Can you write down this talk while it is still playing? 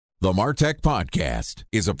The Martech Podcast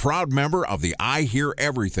is a proud member of the I Hear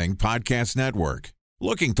Everything Podcast Network.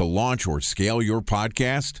 Looking to launch or scale your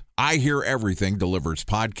podcast? I Hear Everything delivers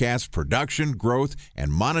podcast production, growth,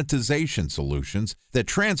 and monetization solutions that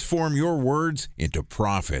transform your words into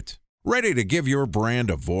profit. Ready to give your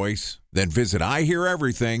brand a voice? Then visit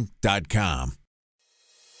iheareverything.com.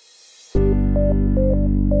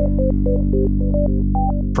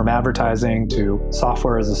 From advertising to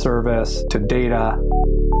software as a service to data.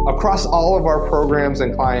 Across all of our programs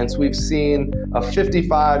and clients, we've seen a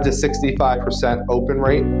 55 to 65% open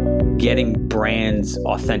rate. Getting brands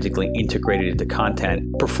authentically integrated into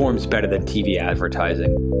content performs better than TV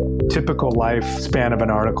advertising. Typical lifespan of an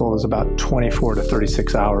article is about 24 to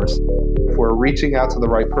 36 hours. If we're reaching out to the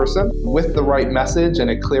right person with the right message and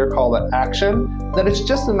a clear call to action, then it's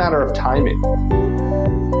just a matter of timing.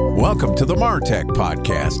 Welcome to the Martech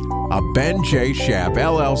Podcast, a Ben J. Schaap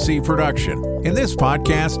LLC production. In this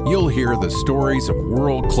podcast, you'll hear the stories of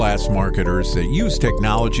world-class marketers that use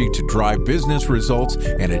technology to drive business results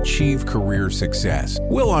and achieve career success.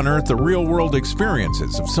 We'll unearth the real-world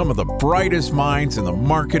experiences of some of the brightest minds in the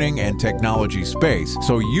marketing and technology space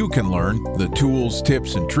so you can learn the tools,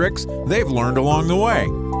 tips, and tricks they've learned along the way.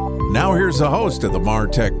 Now here's the host of the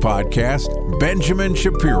Martech Podcast, Benjamin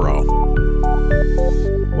Shapiro.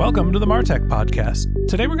 Welcome to the Martech Podcast.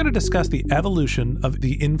 Today we're going to discuss the evolution of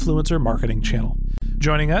the influencer marketing channel.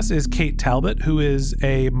 Joining us is Kate Talbot, who is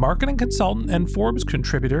a marketing consultant and Forbes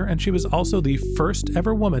contributor, and she was also the first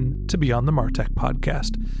ever woman to be on the Martech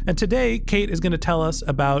Podcast. And today, Kate is going to tell us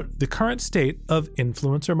about the current state of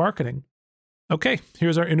influencer marketing. Okay,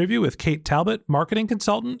 here's our interview with Kate Talbot, marketing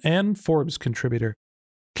consultant and Forbes contributor.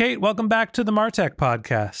 Kate, welcome back to the Martech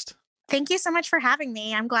Podcast. Thank you so much for having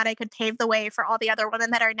me. I'm glad I could pave the way for all the other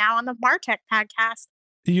women that are now on the Martech Podcast.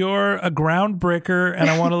 You're a groundbreaker, and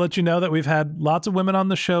I want to let you know that we've had lots of women on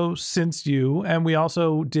the show since you, and we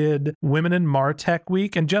also did Women in Martech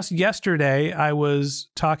Week. And just yesterday, I was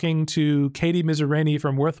talking to Katie Mizrarini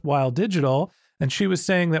from Worthwhile Digital, and she was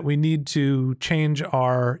saying that we need to change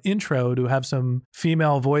our intro to have some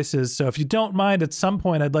female voices. So if you don't mind, at some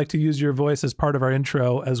point, I'd like to use your voice as part of our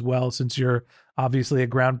intro as well, since you're obviously a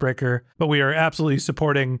groundbreaker. But we are absolutely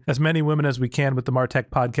supporting as many women as we can with the Martech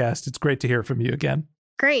Podcast. It's great to hear from you again.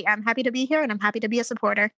 Great. I'm happy to be here, and I'm happy to be a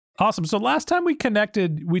supporter. Awesome. So last time we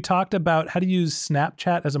connected, we talked about how to use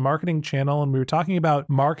Snapchat as a marketing channel, and we were talking about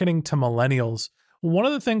marketing to millennials. One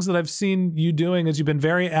of the things that I've seen you doing is you've been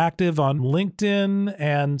very active on LinkedIn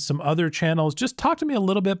and some other channels. Just talk to me a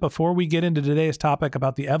little bit before we get into today's topic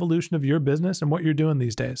about the evolution of your business and what you're doing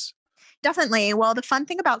these days. Definitely. Well, the fun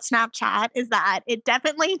thing about Snapchat is that it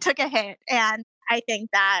definitely took a hit. And I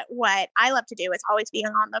think that what I love to do is always being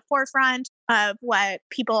on the forefront of what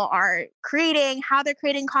people are creating, how they're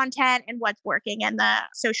creating content, and what's working in the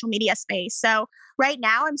social media space. So right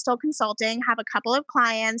now, I'm still consulting, have a couple of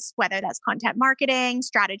clients, whether that's content marketing,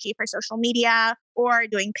 strategy for social media, or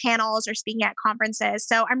doing panels or speaking at conferences.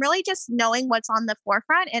 So I'm really just knowing what's on the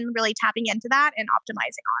forefront and really tapping into that and optimizing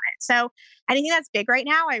on it. So anything that's big right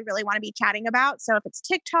now, I really want to be chatting about. So if it's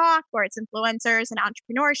TikTok or it's influencers and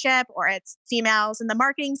entrepreneurship or it's females in the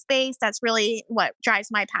marketing space, that's really what drives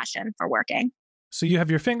my passion for working. So you have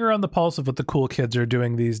your finger on the pulse of what the cool kids are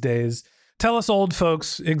doing these days. Tell us old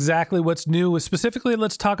folks exactly what's new. Specifically,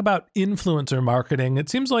 let's talk about influencer marketing. It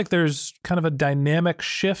seems like there's kind of a dynamic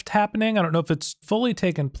shift happening. I don't know if it's fully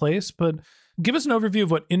taken place, but give us an overview of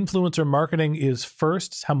what influencer marketing is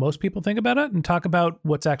first, how most people think about it, and talk about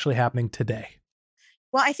what's actually happening today.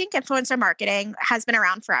 Well, I think influencer marketing has been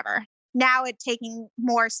around forever. Now it's taking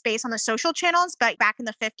more space on the social channels, but back in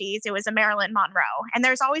the 50s, it was a Marilyn Monroe. And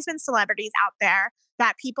there's always been celebrities out there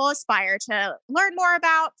that people aspire to learn more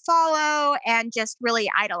about, follow, and just really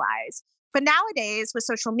idolize. But nowadays with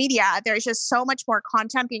social media, there's just so much more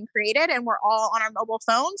content being created and we're all on our mobile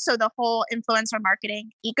phones. So the whole influencer marketing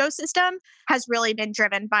ecosystem has really been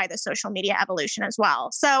driven by the social media evolution as well.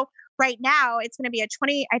 So right now it's going to be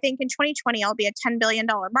I think in 2020, it'll be a $10 billion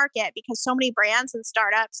market because so many brands and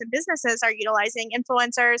startups and businesses are utilizing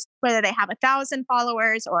influencers, whether they have 1,000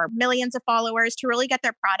 followers or millions of followers, to really get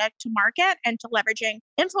their product to market and to leveraging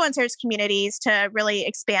influencers communities to really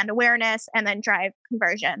expand awareness and then drive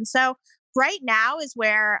conversion. So right now is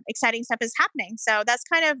where exciting stuff is happening. So that's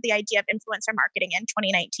kind of the idea of influencer marketing in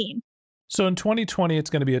 2019. So in 2020, it's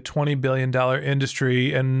going to be a $20 billion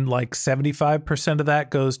industry, and like 75% of that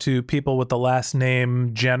goes to people with the last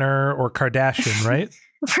name Jenner or Kardashian, right?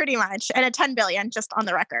 Pretty much. And a 10 billion just on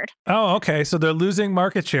the record. Oh, okay. So they're losing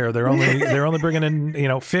market share. They're only bringing in,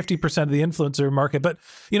 50% of the influencer market. But,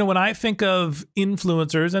 when I think of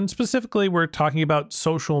influencers, and specifically we're talking about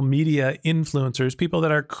social media influencers, people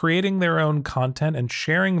that are creating their own content and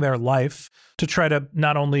sharing their life to try to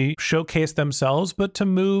not only showcase themselves, but to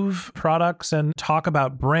move products and talk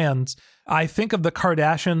about brands. I think of the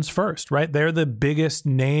Kardashians first, right? They're the biggest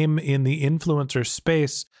name in the influencer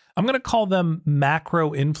space. I'm going to call them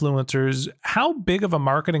macro influencers. How big of a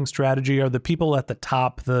marketing strategy are the people at the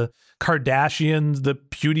top, the Kardashians, the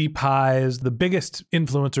PewDiePies, the biggest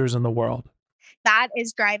influencers in the world? That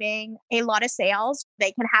is driving a lot of sales.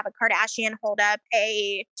 They can have a Kardashian hold up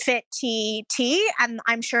a Fit tea, and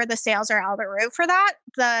I'm sure the sales are out of the roof for that.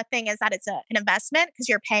 The thing is that it's an investment because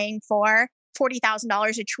you're paying for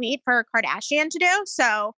 $40,000 a tweet for a Kardashian to do.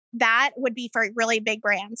 So that would be for really big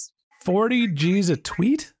brands. 40 G's a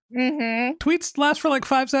tweet? Mm-hmm. Tweets last for like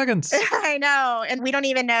 5 seconds. I know. And we don't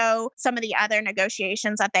even know some of the other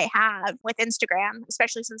negotiations that they have with Instagram,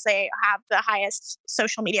 especially since they have the highest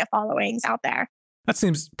social media followings out there. That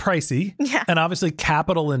seems pricey and obviously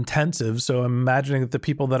capital intensive. So I'm imagining that the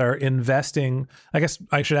people that are investing, I guess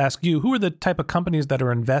I should ask you, who are the type of companies that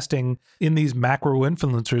are investing in these macro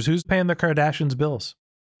influencers? Who's paying the Kardashians' bills?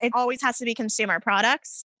 It always has to be consumer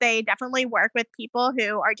products. They definitely work with people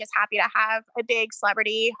who are just happy to have a big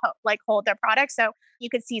celebrity hold their product. So you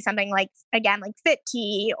could see something like Fit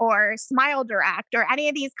Tea or Smile Direct or any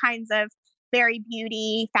of these kinds of very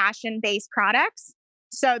beauty, fashion-based products.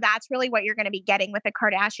 So that's really what you're going to be getting with the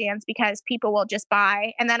Kardashians because people will just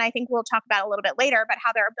buy. And then I think we'll talk about a little bit later about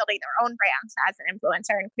how they're building their own brands as an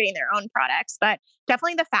influencer and creating their own products. But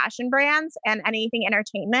definitely the fashion brands and anything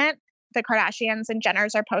entertainment, the Kardashians and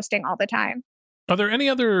Jenners are posting all the time. Are there any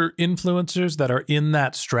other influencers that are in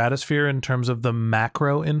that stratosphere in terms of the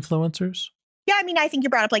macro influencers? Yeah, I mean, I think you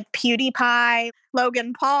brought up like PewDiePie,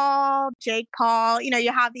 Logan Paul, Jake Paul.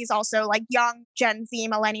 You have these also like young Gen Z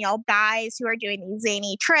millennial guys who are doing these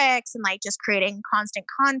zany tricks and like just creating constant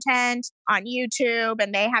content on YouTube,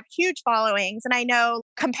 and they have huge followings. And I know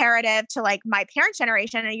comparative to like my parents'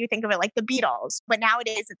 generation, and you think of it like the Beatles, but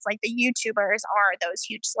nowadays it's like the YouTubers are those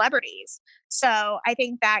huge celebrities. So I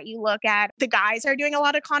think that you look at the guys are doing a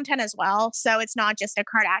lot of content as well. So it's not just a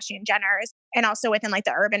Kardashian Jenners. And also within like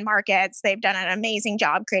the urban markets, they've done an amazing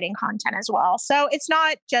job creating content as well. So it's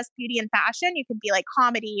not just beauty and fashion. You could be like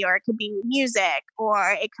comedy, or it could be music,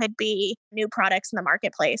 or it could be new products in the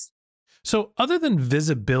marketplace. So other than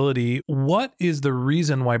visibility, what is the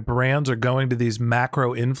reason why brands are going to these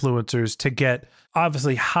macro influencers to get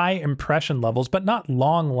obviously high impression levels, but not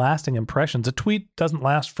long lasting impressions? A tweet doesn't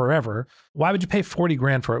last forever. Why would you pay 40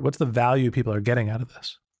 grand for it? What's the value people are getting out of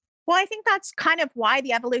this? Well, I think that's kind of why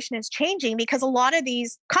the evolution is changing, because a lot of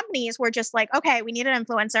these companies were just like, okay, we need an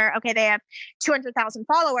influencer. Okay, they have 200,000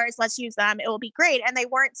 followers. Let's use them. It will be great. And they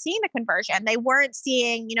weren't seeing the conversion. They weren't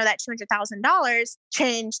seeing, that $200,000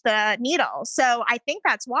 change the needle. So I think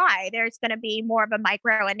that's why there's going to be more of a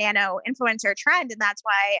micro and nano influencer trend. And that's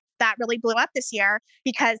why that really blew up this year,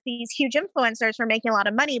 because these huge influencers were making a lot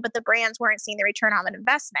of money, but the brands weren't seeing the return on an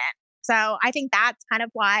investment. So I think that's kind of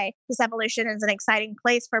why this evolution is an exciting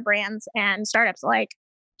place for brands and startups alike.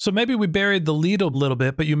 So maybe we buried the lead a little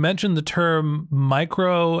bit, but you mentioned the term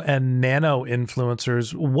micro and nano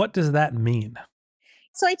influencers. What does that mean?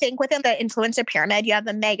 So I think within the influencer pyramid, you have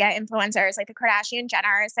the mega influencers like the Kardashian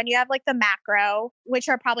Jenners, and you have like the macro, which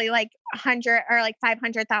are probably like 100 or like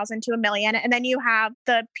 500,000 to 1 million. And then you have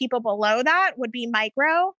the people below that would be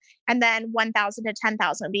micro, and then 1,000 to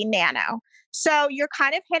 10,000 would be nano. So you're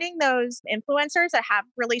kind of hitting those influencers that have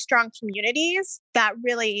really strong communities that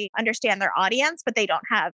really understand their audience, but they don't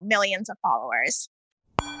have millions of followers.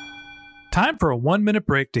 Time for a 1-minute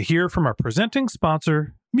break to hear from our presenting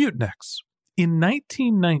sponsor, Mutinex. In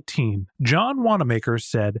 1919, John Wanamaker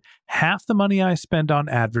said, "Half the money I spend on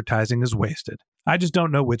advertising is wasted. I just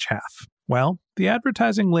don't know which half." Well, the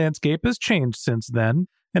advertising landscape has changed since then,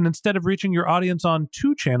 and instead of reaching your audience on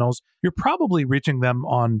 2 channels, you're probably reaching them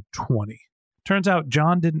on 20. Turns out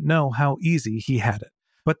John didn't know how easy he had it.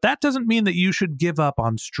 But that doesn't mean that you should give up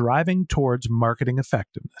on striving towards marketing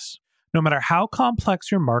effectiveness. No matter how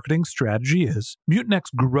complex your marketing strategy is, Mutinex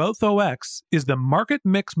GrowthOS is the market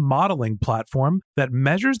mix modeling platform that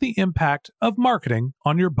measures the impact of marketing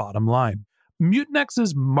on your bottom line.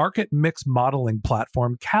 Mutinex's market mix modeling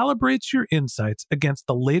platform calibrates your insights against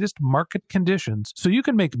the latest market conditions so you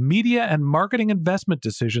can make media and marketing investment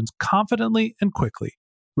decisions confidently and quickly.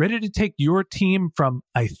 Ready to take your team from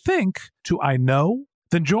I think to I know?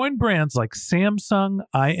 Then join brands like Samsung,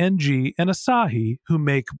 ING, and Asahi who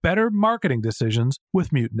make better marketing decisions with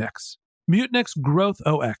Mutinex. Mutinex Growth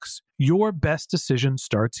OX. Your best decision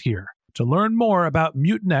starts here. To learn more about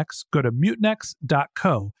Mutinex, go to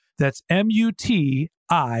mutinex.co. That's MUTINEX.co.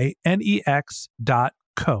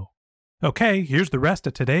 Okay, here's the rest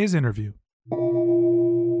of today's interview.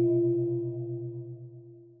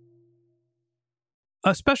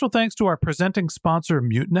 A special thanks to our presenting sponsor,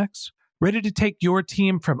 Mutinex. Ready to take your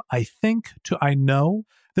team from I think to I know?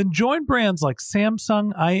 Then join brands like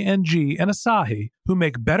Samsung, ING, and Asahi who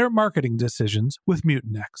make better marketing decisions with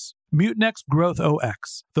Mutinex. Mutinex Growth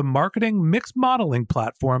OX, the marketing mix modeling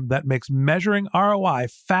platform that makes measuring ROI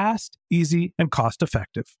fast, easy, and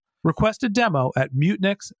cost-effective. Request a demo at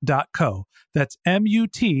mutinex.co. That's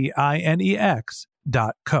MUTINEX.co.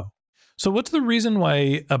 So what's the reason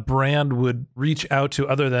why a brand would reach out to,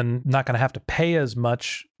 other than not going to have to pay as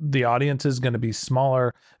much, the audience is going to be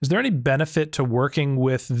smaller? Is there any benefit to working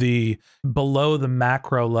with the below the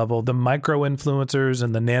macro level, the micro influencers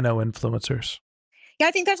and the nano influencers? Yeah,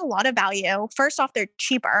 I think there's a lot of value. First off, they're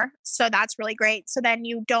cheaper. So that's really great. So then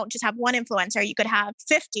you don't just have one influencer. You could have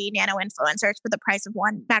 50 nano influencers for the price of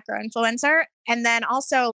one macro influencer. And then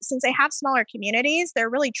also, since they have smaller communities, they're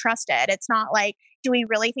really trusted. It's not like, do we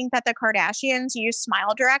really think that the Kardashians use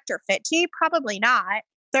Smile Direct or Fit Tea? Probably not.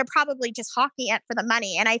 They're probably just hawking it for the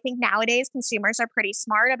money. And I think nowadays consumers are pretty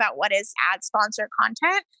smart about what is ad sponsor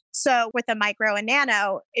content. So with the micro and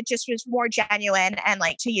nano, it just was more genuine, and,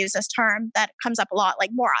 like, to use this term that comes up a lot, like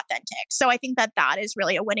more authentic. So I think that that is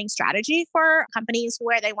really a winning strategy for companies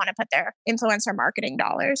where they want to put their influencer marketing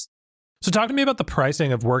dollars. So talk to me about the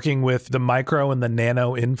pricing of working with the micro and the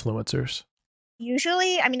nano influencers.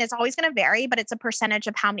 Usually, I mean, it's always going to vary, but it's a percentage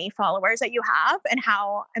of how many followers that you have and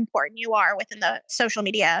how important you are within the social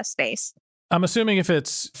media space. I'm assuming if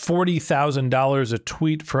it's $40,000 a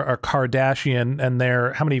tweet for a Kardashian, and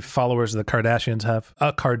how many followers do the Kardashians have?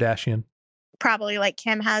 A Kardashian. Probably like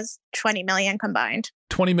Kim has 20 million combined.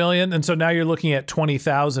 20 million. And so now you're looking at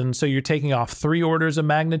 20,000. So you're taking off 3 orders of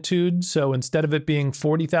magnitude. So instead of it being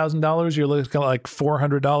 $40,000, you're looking at like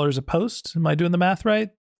 $400 a post. Am I doing the math right?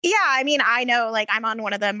 Yeah, I mean, I know, like, I'm on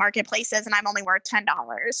one of the marketplaces and I'm only worth $10.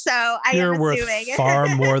 So You're am assuming worth far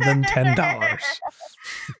more than $10.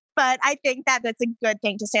 But I think that that's a good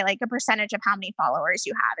thing to say. Like, a percentage of how many followers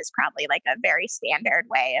you have is probably like a very standard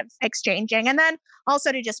way of exchanging. And then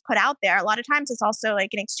also to just put out there, a lot of times it's also like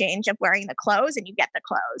an exchange of wearing the clothes and you get the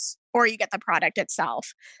clothes, or you get the product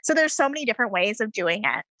itself. So there's so many different ways of doing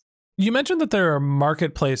it. You mentioned that there are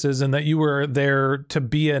marketplaces and that you were there to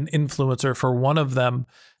be an influencer for one of them.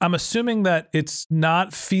 I'm assuming that it's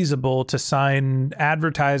not feasible to sign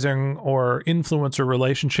advertising or influencer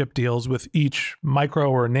relationship deals with each micro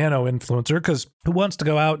or nano influencer, because who wants to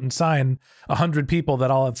go out and sign 100 people that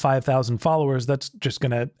all have 5,000 followers? That's just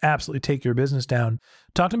going to absolutely take your business down.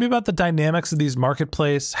 Talk to me about the dynamics of these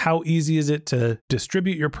marketplaces. How easy is it to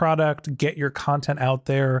distribute your product, get your content out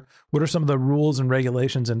there? What are some of the rules and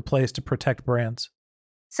regulations in place to protect brands?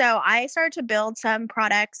 So I started to build some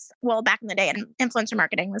products, well, back in the day, and influencer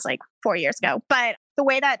marketing was like 4 years ago. But the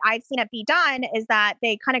way that I've seen it be done is that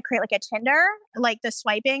they kind of create like a Tinder, like the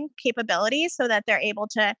swiping capabilities, so that they're able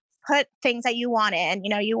to put things that you want in. You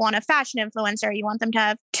know, you want a fashion influencer, you want them to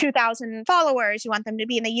have 2,000 followers, you want them to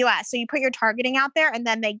be in the US. So you put your targeting out there and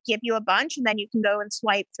then they give you a bunch, and then you can go and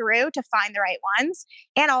swipe through to find the right ones.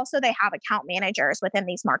 And also they have account managers within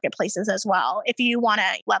these marketplaces as well, if you want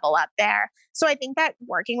to level up there. So I think that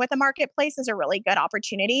working with a marketplace is a really good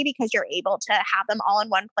opportunity, because you're able to have them all in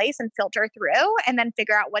one place and filter through and then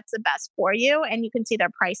figure out what's the best for you. And you can see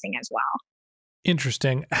their pricing as well.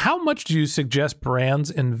 Interesting. How much do you suggest brands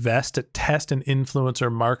invest to test an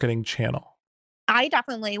influencer marketing channel? I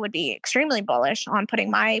definitely would be extremely bullish on putting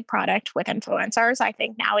my product with influencers. I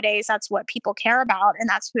think nowadays that's what people care about, and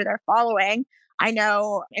that's who they're following. I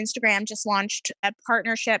know Instagram just launched a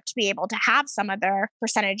partnership to be able to have some of their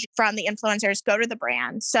percentage from the influencers go to the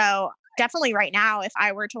brand. So definitely right now, if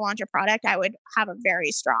I were to launch a product, I would have a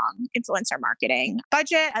very strong influencer marketing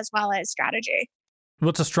budget as well as strategy.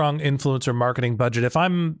 What's a strong influencer marketing budget? If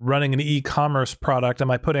I'm running an e-commerce product, am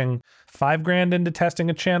I putting $5,000 into testing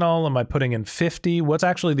a channel? Am I putting in 50? What's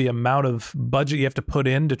actually the amount of budget you have to put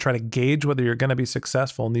in to try to gauge whether you're going to be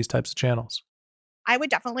successful in these types of channels? I would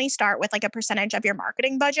definitely start with like a percentage of your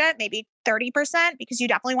marketing budget, maybe 30%, because you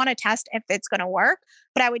definitely want to test if it's going to work.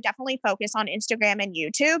 But I would definitely focus on Instagram and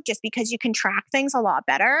YouTube, just because you can track things a lot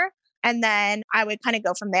better. And then I would kind of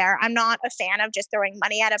go from there. I'm not a fan of just throwing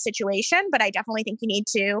money at a situation, but I definitely think you need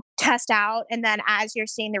to test out. And then as you're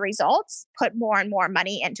seeing the results, put more and more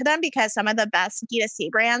money into them, because some of the best D2C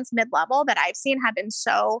brands mid-level that I've seen have been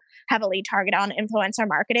so heavily targeted on influencer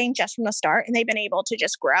marketing just from the start. And they've been able to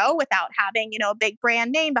just grow without having, a big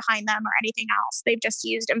brand name behind them or anything else. They've just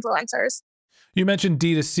used influencers. You mentioned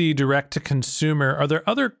D2C, direct to consumer. Are there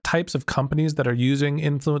other types of companies that are using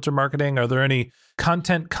influencer marketing? Are there any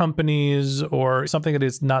content companies or something that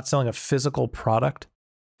is not selling a physical product?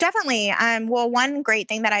 Definitely. Well, one great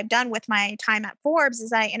thing that I've done with my time at Forbes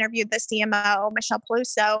is I interviewed the CMO, Michelle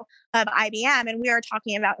Peluso of IBM, and we were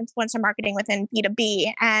talking about influencer marketing within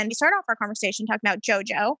B2B. And we started off our conversation talking about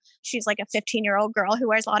JoJo. She's like a 15-year-old girl who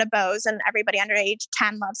wears a lot of bows, and everybody under age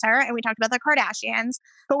 10 loves her. And we talked about the Kardashians.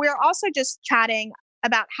 But we were also just chatting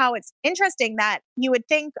about how it's interesting that you would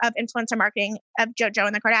think of influencer marketing of JoJo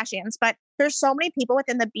and the Kardashians, but there's so many people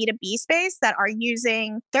within the B2B space that are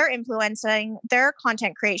using their influencing, their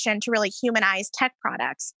content creation to really humanize tech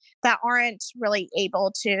products that aren't really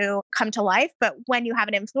able to come to life. But when you have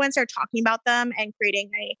an influencer talking about them and creating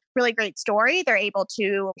a really great story, they're able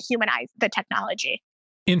to humanize the technology.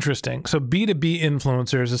 Interesting. So B2B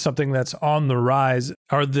influencers is something that's on the rise.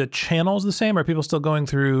 Are the channels the same? Are people still going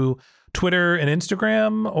through Twitter and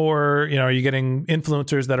Instagram, or, are you getting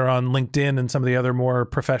influencers that are on LinkedIn and some of the other more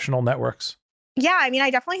professional networks? Yeah, I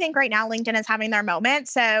definitely think right now LinkedIn is having their moment.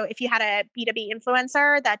 So if you had a B2B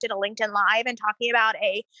influencer that did a LinkedIn Live and talking about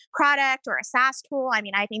a product or a SaaS tool, I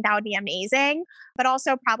think that would be amazing. But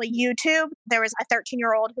also probably YouTube. There was a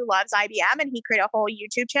 13-year-old who loves IBM, and he created a whole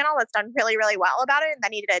YouTube channel that's done really, really well about it. And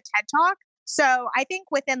then he did a TED Talk. So I think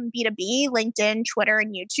within B2B, LinkedIn, Twitter,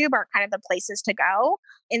 and YouTube are kind of the places to go.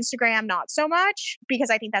 Instagram, not so much, because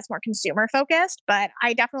I think that's more consumer focused. But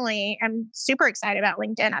I definitely am super excited about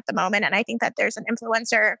LinkedIn at the moment. And I think that there's an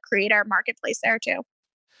influencer creator marketplace there too.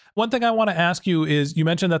 One thing I want to ask you is, you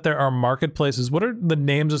mentioned that there are marketplaces. What are the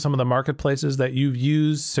names of some of the marketplaces that you've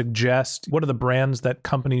used, suggest? What are the brands that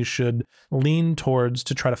companies should lean towards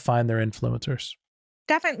to try to find their influencers?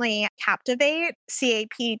 Definitely Captivate,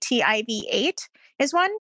 CAPTIV8 is one.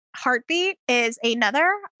 Heartbeat is another.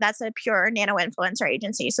 That's a pure nano influencer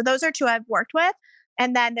agency. So those are two I've worked with.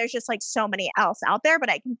 And then there's just like so many else out there, but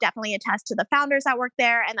I can definitely attest to the founders that work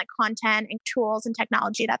there and the content and tools and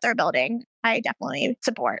technology that they're building. I definitely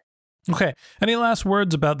support. Okay. Any last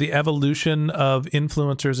words about the evolution of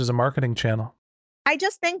influencers as a marketing channel? I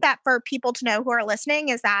just think that for people to know who are listening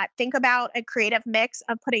is that think about a creative mix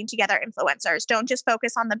of putting together influencers. Don't just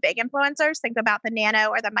focus on the big influencers. Think about the nano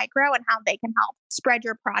or the micro and how they can help spread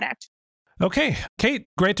your product. Okay, Kate,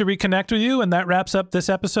 great to reconnect with you. And that wraps up this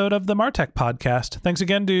episode of the MarTech podcast. Thanks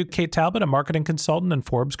again to Kate Talbot, a marketing consultant and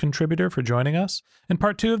Forbes contributor, for joining us. In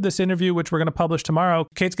part 2 of this interview, which we're going to publish tomorrow,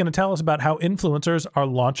 Kate's going to tell us about how influencers are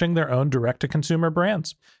launching their own direct-to-consumer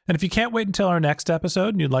brands. And if you can't wait until our next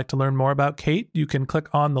episode and you'd like to learn more about Kate, you can click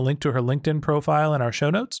on the link to her LinkedIn profile in our show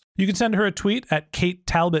notes. You can send her a tweet at Kate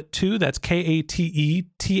Talbot2, that's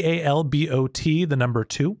KATETALBOT, the number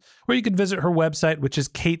 2, or you can visit her website, which is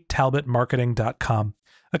katetalbotmarketing.com.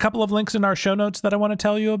 A couple of links in our show notes that I want to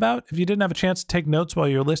tell you about. If you didn't have a chance to take notes while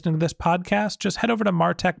you're listening to this podcast, just head over to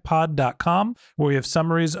martechpod.com, where we have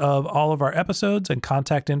summaries of all of our episodes and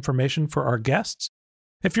contact information for our guests.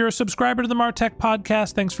 If you're a subscriber to the MarTech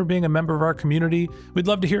podcast, thanks for being a member of our community. We'd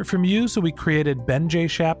love to hear from you, so we created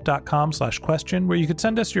benjshap.com/question, where you could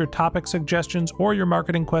send us your topic suggestions or your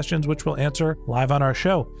marketing questions, which we'll answer live on our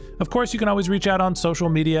show. Of course, you can always reach out on social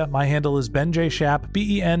media. My handle is benjshap,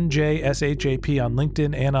 BENJSHAP on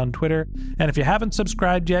LinkedIn and on Twitter. And if you haven't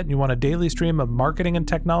subscribed yet and you want a daily stream of marketing and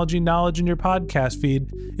technology knowledge in your podcast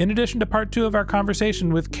feed, in addition to part 2 of our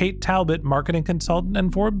conversation with Kate Talbot, marketing consultant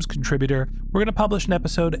and Forbes contributor, we're going to publish an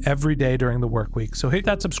episode every day during the work week. So hit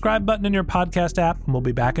that subscribe button in your podcast app and we'll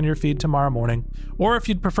be back in your feed tomorrow morning. Or if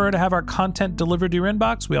you'd prefer to have our content delivered to your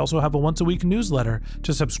inbox, we also have a once-a-week newsletter.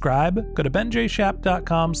 To subscribe, go to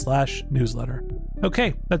benjshap.com/newsletter.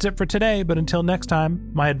 Okay, that's it for today, but until next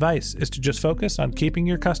time, my advice is to just focus on keeping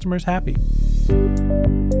your customers happy.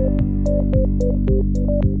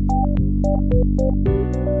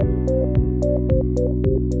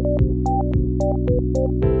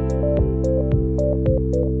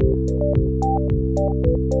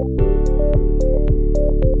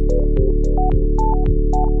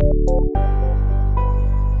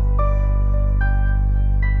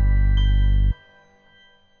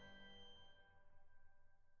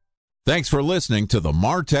 Thanks for listening to the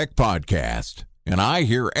MarTech podcast, and I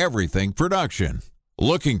Hear Everything production.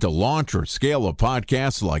 Looking to launch or scale a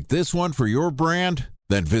podcast like this one for your brand?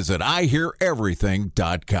 Then visit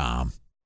iheareverything.com.